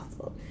late as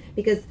possible,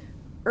 because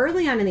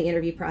early on in the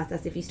interview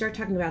process, if you start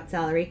talking about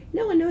salary,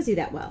 no one knows you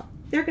that well.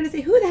 They're going to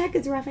say, who the heck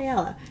is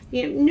Rafaela?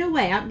 No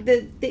way.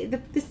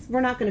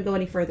 We're not going to go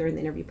any further in the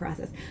interview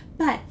process.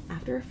 But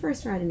after a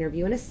first round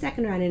interview and a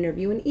second round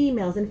interview and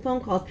emails and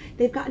phone calls,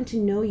 they've gotten to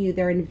know you.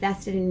 They're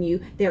invested in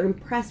you. They're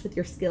impressed with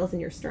your skills and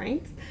your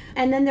strengths.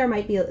 And then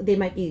they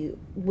might be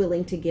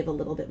willing to give a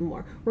little bit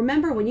more.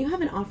 Remember, when you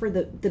have an offer,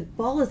 the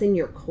ball is in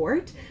your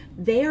court.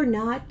 They are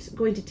not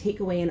going to take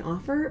away an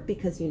offer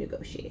because you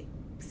negotiate.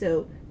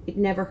 So it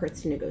never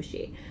hurts to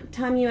negotiate.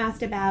 Tom, you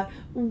asked about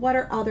what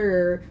are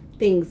other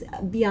things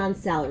beyond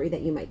salary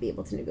that you might be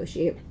able to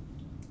negotiate.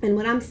 And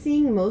what I'm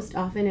seeing most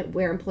often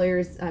where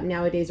employers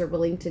nowadays are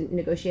willing to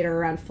negotiate are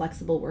around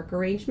flexible work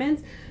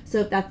arrangements. So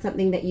if that's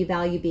something that you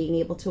value, being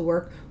able to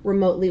work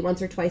remotely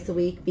once or twice a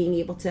week, being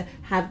able to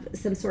have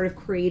some sort of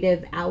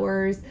creative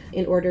hours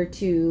in order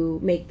to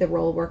make the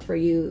role work for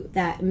you,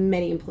 that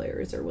many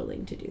employers are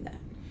willing to do that.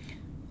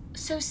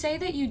 So say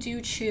that you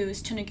do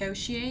choose to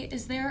negotiate,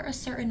 is there a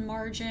certain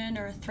margin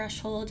or a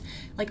threshold,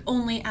 like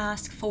only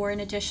ask for an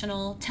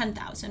additional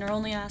 $10,000 or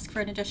only ask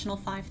for an additional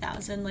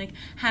 $5,000? Like,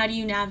 how do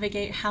you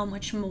navigate how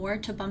much more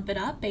to bump it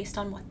up based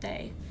on what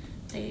they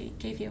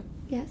gave you?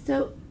 Yeah,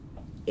 so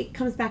it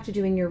comes back to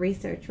doing your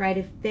research, right?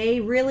 If they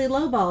really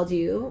lowballed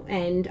you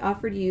and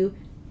offered you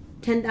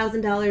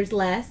 $10,000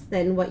 less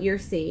than what you're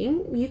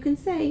seeing, you can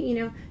say,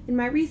 in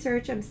my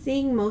research, I'm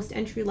seeing most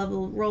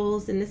entry-level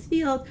roles in this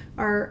field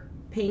are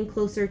paying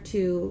closer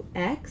to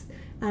X,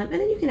 and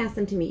then you can ask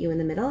them to meet you in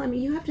the middle. I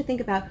mean, you have to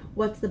think about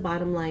what's the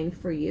bottom line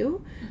for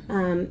you,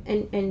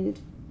 and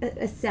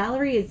a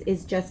salary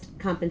is just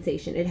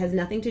compensation. It has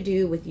nothing to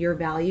do with your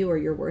value or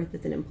your worth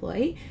as an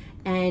employee,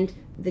 and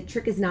the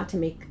trick is not to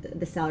make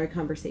the salary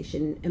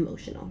conversation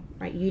emotional,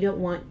 right? You don't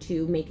want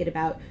to make it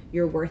about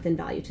your worth and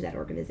value to that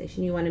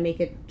organization. You want to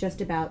make it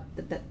just about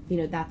that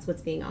that's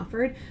what's being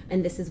offered,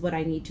 and this is what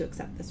I need to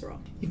accept this role.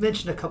 You've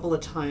mentioned a couple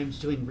of times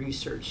doing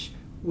research.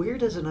 Where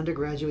does an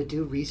undergraduate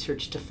do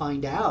research to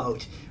find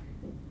out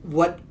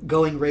what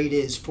going rate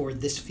is for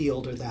this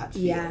field or that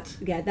field?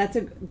 Yeah, that's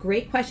a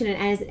great question.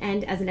 And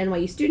as an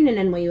NYU student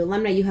and NYU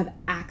alumni, you have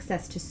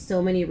access to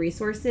so many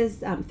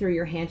resources through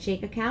your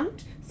Handshake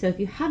account. So if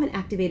you haven't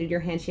activated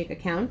your Handshake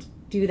account,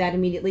 do that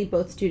immediately,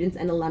 both students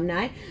and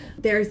alumni.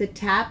 There's a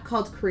tab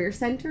called Career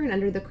Center, and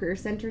under the Career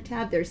Center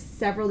tab, there's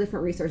several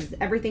different resources,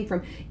 everything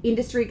from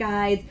industry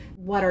guides,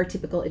 what are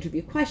typical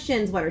interview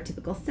questions, what are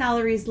typical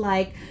salaries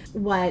like,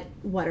 what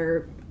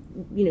are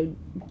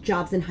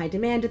jobs in high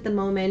demand at the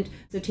moment.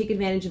 So take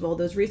advantage of all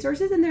those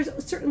resources. And there's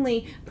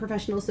certainly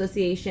professional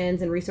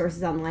associations and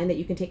resources online that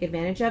you can take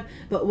advantage of.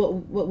 But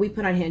what we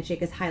put on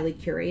Handshake is highly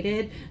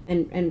curated,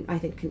 and I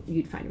think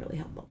you'd find really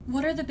helpful.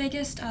 What are the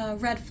biggest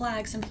red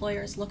flags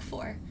employers look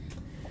for?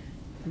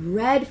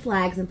 Red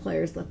flags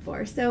employers look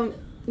for. So,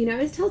 I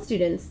always tell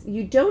students,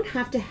 you don't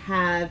have to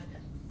have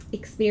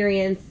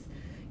experience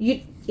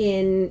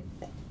in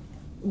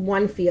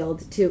one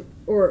field to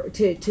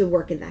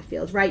work in that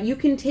field, right? You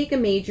can take a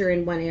major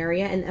in one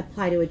area and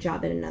apply to a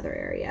job in another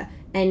area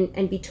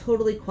and be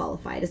totally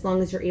qualified as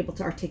long as you're able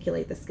to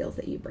articulate the skills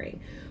that you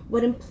bring.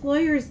 What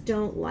employers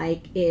don't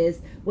like is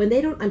when they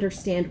don't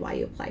understand why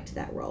you applied to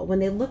that role. When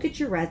they look at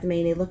your resume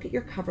and they look at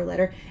your cover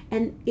letter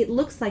and it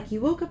looks like you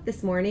woke up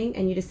this morning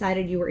and you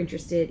decided you were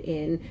interested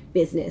in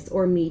business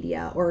or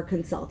media or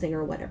consulting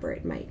or whatever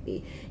it might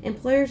be.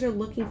 Employers are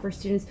looking for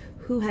students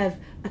who have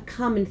a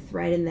common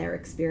thread in their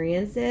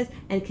experiences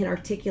and can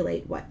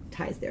articulate what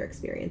ties their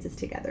experiences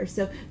together.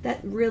 So that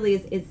really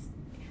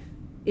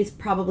is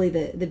probably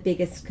the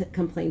biggest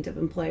complaint of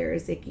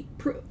employers.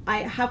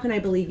 How can I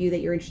believe you that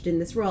you're interested in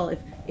this role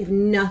if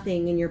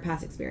nothing in your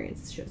past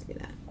experience shows me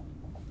that?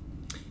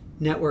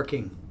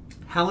 Networking.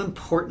 How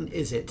important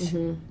is it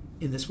in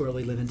this world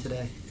we live in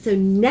today? So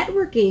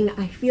networking,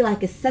 I feel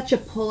like, is such a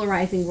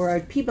polarizing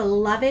word. People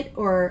love it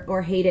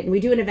or hate it. And we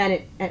do an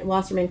event at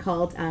Wasserman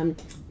called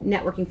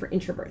Networking for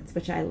Introverts,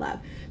 which I love.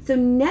 So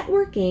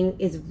networking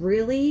is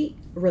really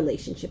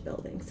relationship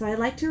building. So I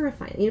like to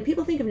refine it.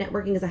 People think of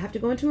networking as I have to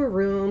go into a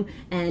room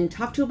and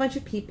talk to a bunch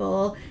of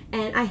people,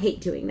 and I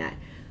hate doing that.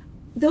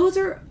 Those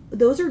are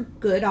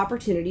good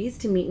opportunities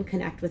to meet and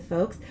connect with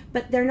folks,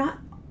 but they're not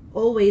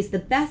always the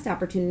best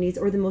opportunities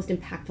or the most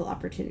impactful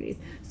opportunities.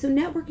 So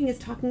networking is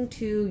talking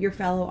to your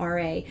fellow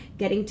RA,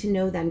 getting to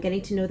know them,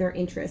 getting to know their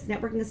interests.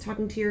 Networking is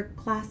talking to your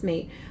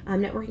classmate.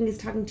 Networking is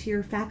talking to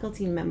your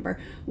faculty member.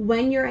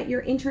 When you're at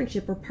your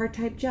internship or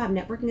part-time job,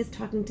 networking is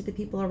talking to the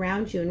people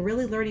around you and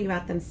really learning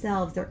about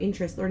themselves, their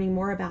interests, learning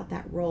more about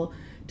that role.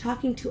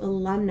 Talking to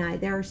alumni.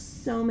 There are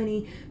so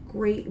many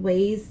great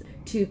ways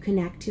to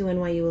connect to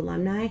NYU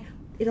alumni.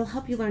 It'll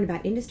help you learn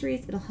about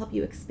industries. It'll help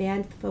you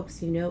expand the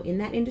folks you know in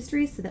that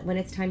industry so that when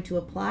it's time to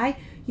apply,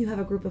 you have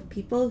a group of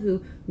people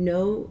who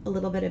know a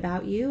little bit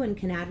about you and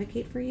can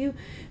advocate for you.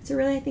 So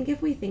really, I think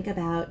if we think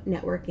about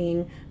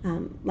networking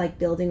like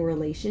building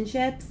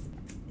relationships,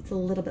 it's a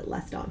little bit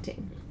less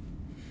daunting.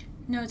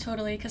 No,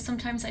 totally, because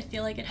sometimes I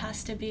feel like it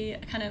has to be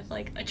kind of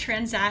like a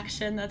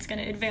transaction that's going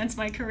to advance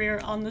my career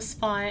on the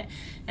spot.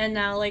 And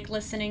now, like,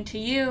 listening to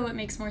you, it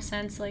makes more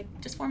sense, like,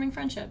 just forming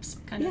friendships,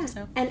 kind of.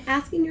 So. And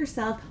asking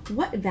yourself,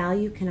 what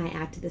value can I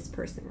add to this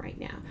person right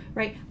now,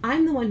 right?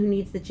 I'm the one who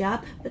needs the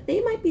job, but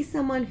they might be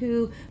someone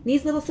who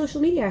needs a little social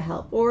media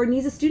help or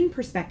needs a student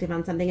perspective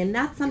on something, and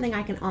that's something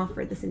I can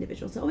offer this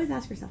individual. So always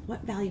ask yourself,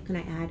 what value can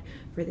I add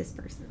for this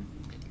person?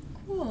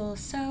 Cool.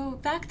 So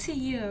back to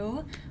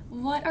you.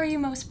 What are you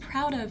most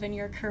proud of in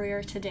your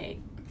career to date?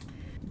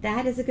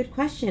 That is a good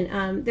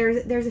question.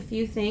 There's a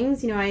few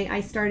things. I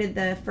started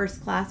the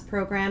First Class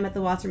program at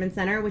the Wasserman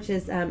Center, which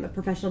is a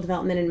professional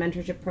development and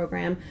mentorship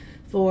program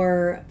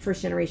for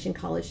first-generation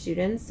college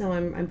students. So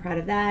I'm proud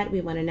of that.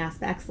 We won a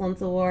NASPA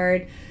Excellence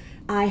Award.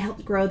 I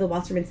helped grow the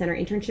Wasserman Center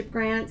internship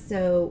grant.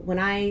 So when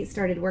I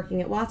started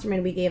working at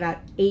Wasserman, we gave out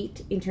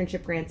 8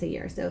 internship grants a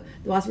year. So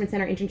the Wasserman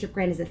Center internship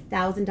grant is a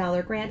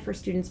 $1,000 grant for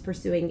students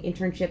pursuing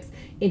internships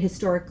in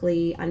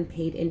historically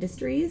unpaid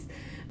industries.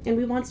 And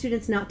we want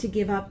students not to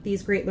give up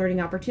these great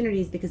learning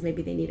opportunities because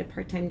maybe they need a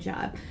part-time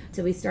job.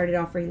 So we started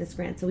offering this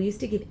grant. So we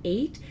used to give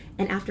 8,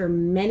 and after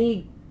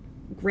many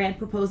grant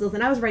proposals,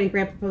 and I was writing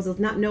grant proposals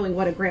not knowing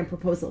what a grant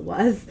proposal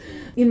was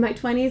in my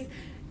 20s,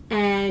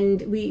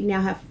 and we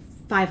now have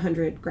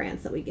 500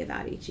 grants that we give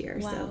out each year.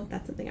 Wow. So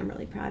that's something I'm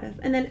really proud of.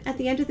 And then at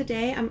the end of the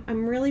day,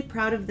 I'm really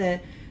proud of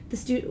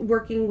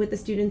working with the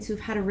students who've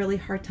had a really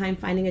hard time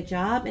finding a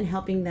job and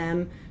helping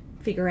them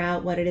figure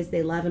out what it is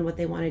they love and what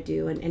they want to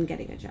do and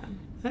getting a job.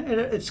 At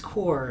its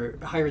core,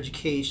 higher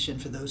education,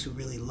 for those who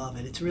really love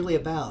it, it's really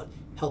about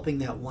helping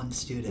that one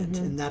student,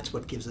 and that's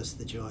what gives us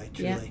the joy,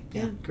 truly.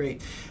 Yeah,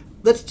 great.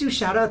 Let's do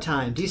shout-out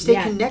time. Do you stay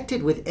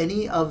connected with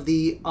any of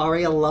the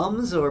RA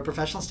alums or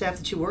professional staff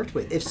that you worked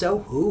with? If so,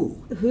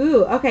 who?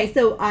 Okay,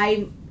 so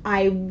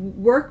I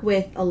work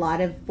with a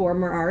lot of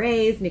former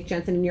RAs. Nick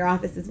Jensen in your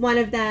office is one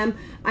of them.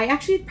 I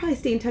actually probably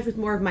stay in touch with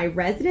more of my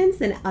residents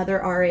than other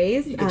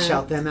RAs. You can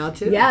shout them out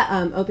too.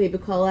 Yeah, Ope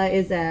Bukola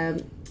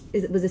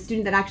was a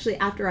student that actually,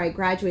 after I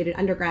graduated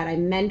undergrad, I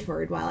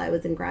mentored while I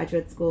was in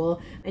graduate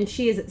school. And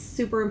she is a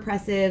super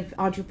impressive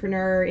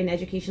entrepreneur in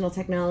educational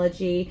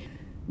technology.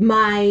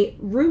 My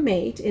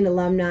roommate in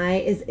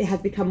alumni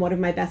has become one of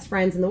my best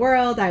friends in the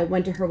world. I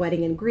went to her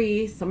wedding in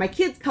Greece, so my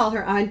kids call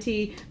her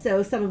auntie.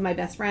 So some of my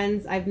best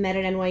friends I've met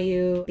at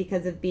NYU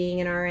because of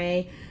being an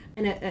RA.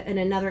 And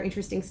another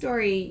interesting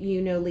story,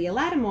 Leah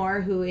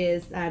Lattimore, who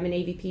is an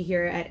AVP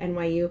here at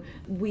NYU.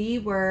 We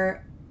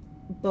were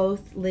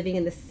both living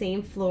in the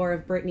same floor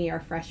of Brittany our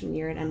freshman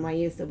year at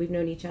NYU, so we've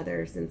known each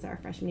other since our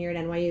freshman year at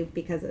NYU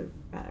because of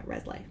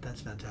Res Life.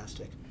 That's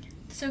fantastic.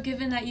 So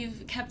given that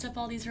you've kept up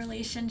all these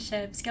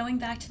relationships, going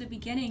back to the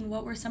beginning,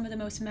 what were some of the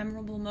most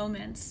memorable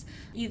moments,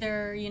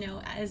 either,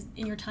 as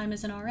in your time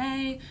as an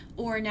RA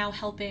or now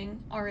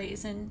helping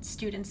RAs and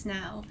students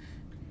now?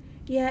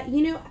 Yeah,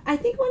 I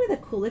think one of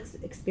the coolest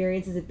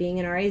experiences of being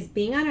an RA is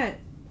being on a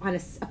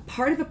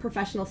part of a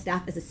professional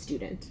staff as a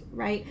student,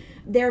 right?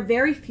 There are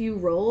very few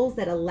roles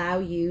that allow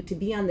you to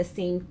be on the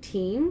same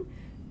team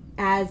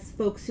as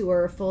folks who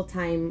are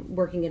full-time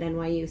working at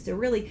NYU. So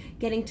really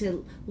getting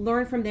to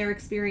learn from their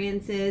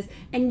experiences,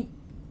 and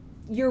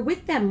you're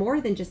with them more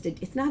than just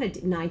it's not a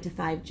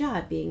 9-to-5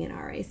 job being an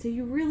RA. So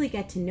you really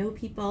get to know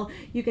people.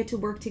 You get to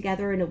work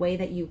together in a way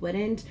that you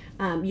wouldn't.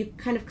 You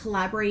kind of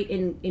collaborate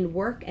in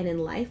work and in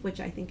life, which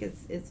I think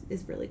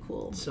is really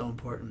cool. So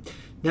important.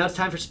 Now it's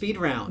time for speed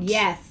round.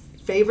 Yes.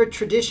 Favorite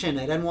tradition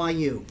at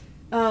NYU?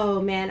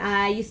 Oh man,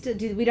 I used to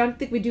do. We don't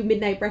think we do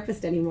midnight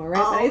breakfast anymore, right?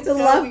 Oh, but I used to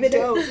no, love we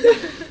midnight.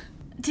 don't.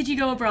 Did you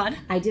go abroad?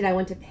 I did. I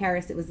went to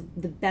Paris. It was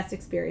the best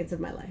experience of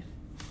my life.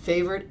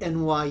 Favorite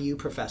NYU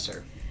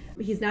professor?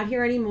 He's not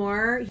here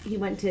anymore. He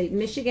went to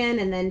Michigan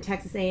and then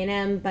Texas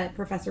A&M, but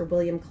Professor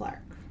William Clark.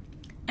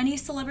 Any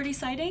celebrity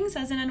sightings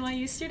as an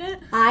NYU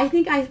student? I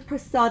think I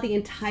saw the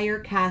entire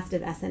cast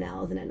of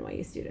SNL as an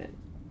NYU student.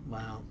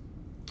 Wow.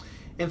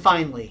 And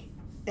finally,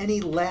 any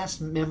last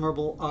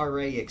memorable RA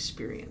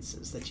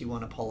experiences that you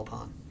want to pull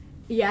upon?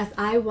 Yes,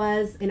 I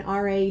was an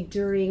RA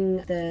during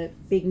the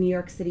big New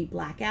York City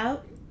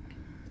blackout.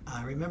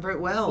 I remember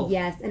it well.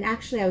 Yes, and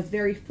actually I was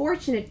very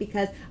fortunate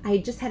because I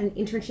had just had an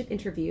internship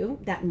interview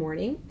that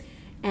morning,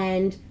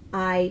 and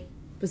I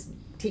was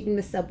taking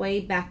the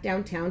subway back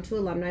downtown to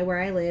Alumni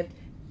where I lived.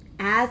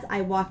 As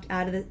I walked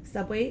out of the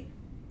subway,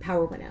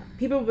 power went out.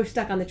 People were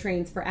stuck on the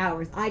trains for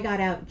hours. I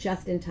got out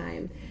just in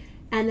time.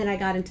 And then I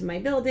got into my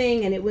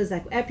building, and it was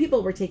like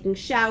people were taking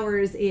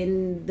showers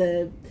in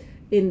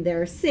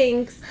their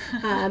sinks.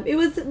 It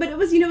was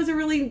a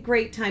really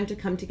great time to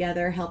come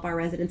together, help our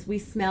residents. We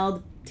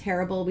smelled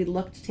terrible, we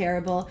looked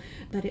terrible,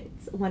 but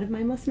it's one of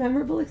my most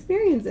memorable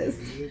experiences.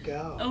 There you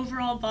go.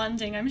 Overall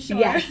bonding, I'm sure.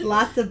 Yes,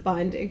 lots of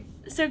bonding.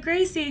 So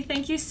Gracie,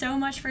 thank you so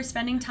much for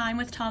spending time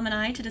with Tom and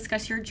I to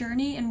discuss your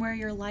journey and where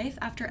your life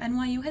after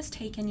NYU has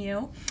taken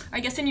you. I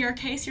guess in your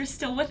case, you're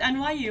still with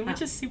NYU,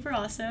 which is super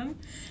awesome.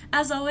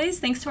 As always,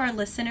 thanks to our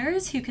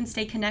listeners who can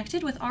stay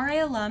connected with RA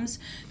alums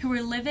who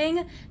are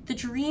living the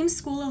dream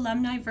school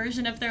alumni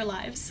version of their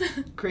lives.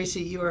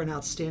 Gracie, you are an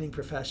outstanding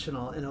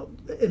professional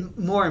and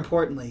more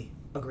importantly,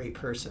 a great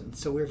person.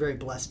 So we're very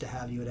blessed to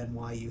have you at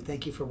NYU.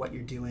 Thank you for what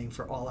you're doing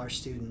for all our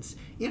students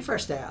and for our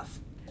staff.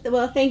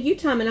 Well, thank you,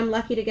 Tom, and I'm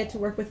lucky to get to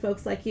work with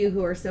folks like you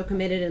who are so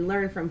committed and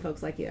learn from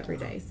folks like you every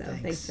day. So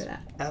thanks for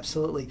that.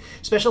 Absolutely.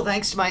 Special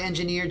thanks to my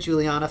engineer,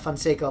 Juliana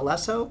Fonseca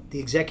Alesso, the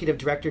executive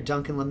director,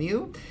 Duncan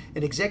Lemieux,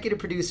 and executive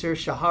producer,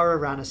 Shahara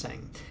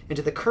Ranasingh, and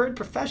to the current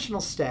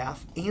professional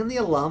staff and the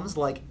alums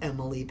like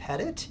Emily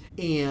Pettit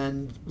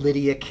and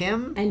Lydia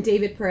Kim. And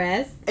David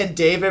Perez. And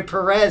David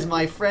Perez,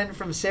 my friend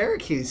from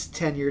Syracuse,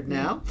 tenured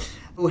now,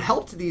 who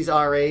helped these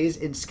RAs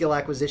in skill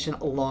acquisition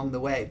along the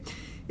way.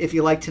 If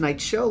you like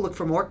tonight's show, look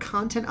for more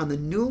content on the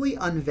newly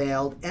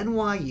unveiled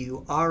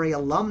NYU RA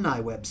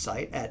alumni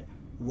website at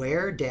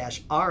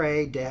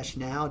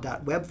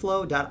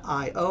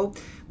where-ra-now.webflow.io,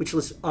 which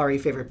lists RA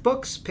favorite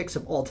books, pics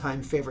of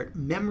all-time favorite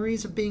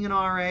memories of being an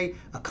RA,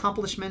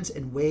 accomplishments,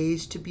 and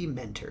ways to be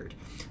mentored.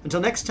 Until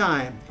next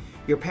time,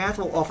 your path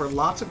will offer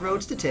lots of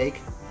roads to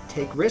take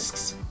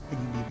risks, and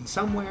you may be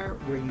somewhere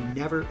where you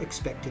never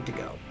expected to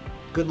go.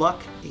 Good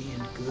luck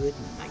and good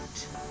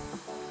night.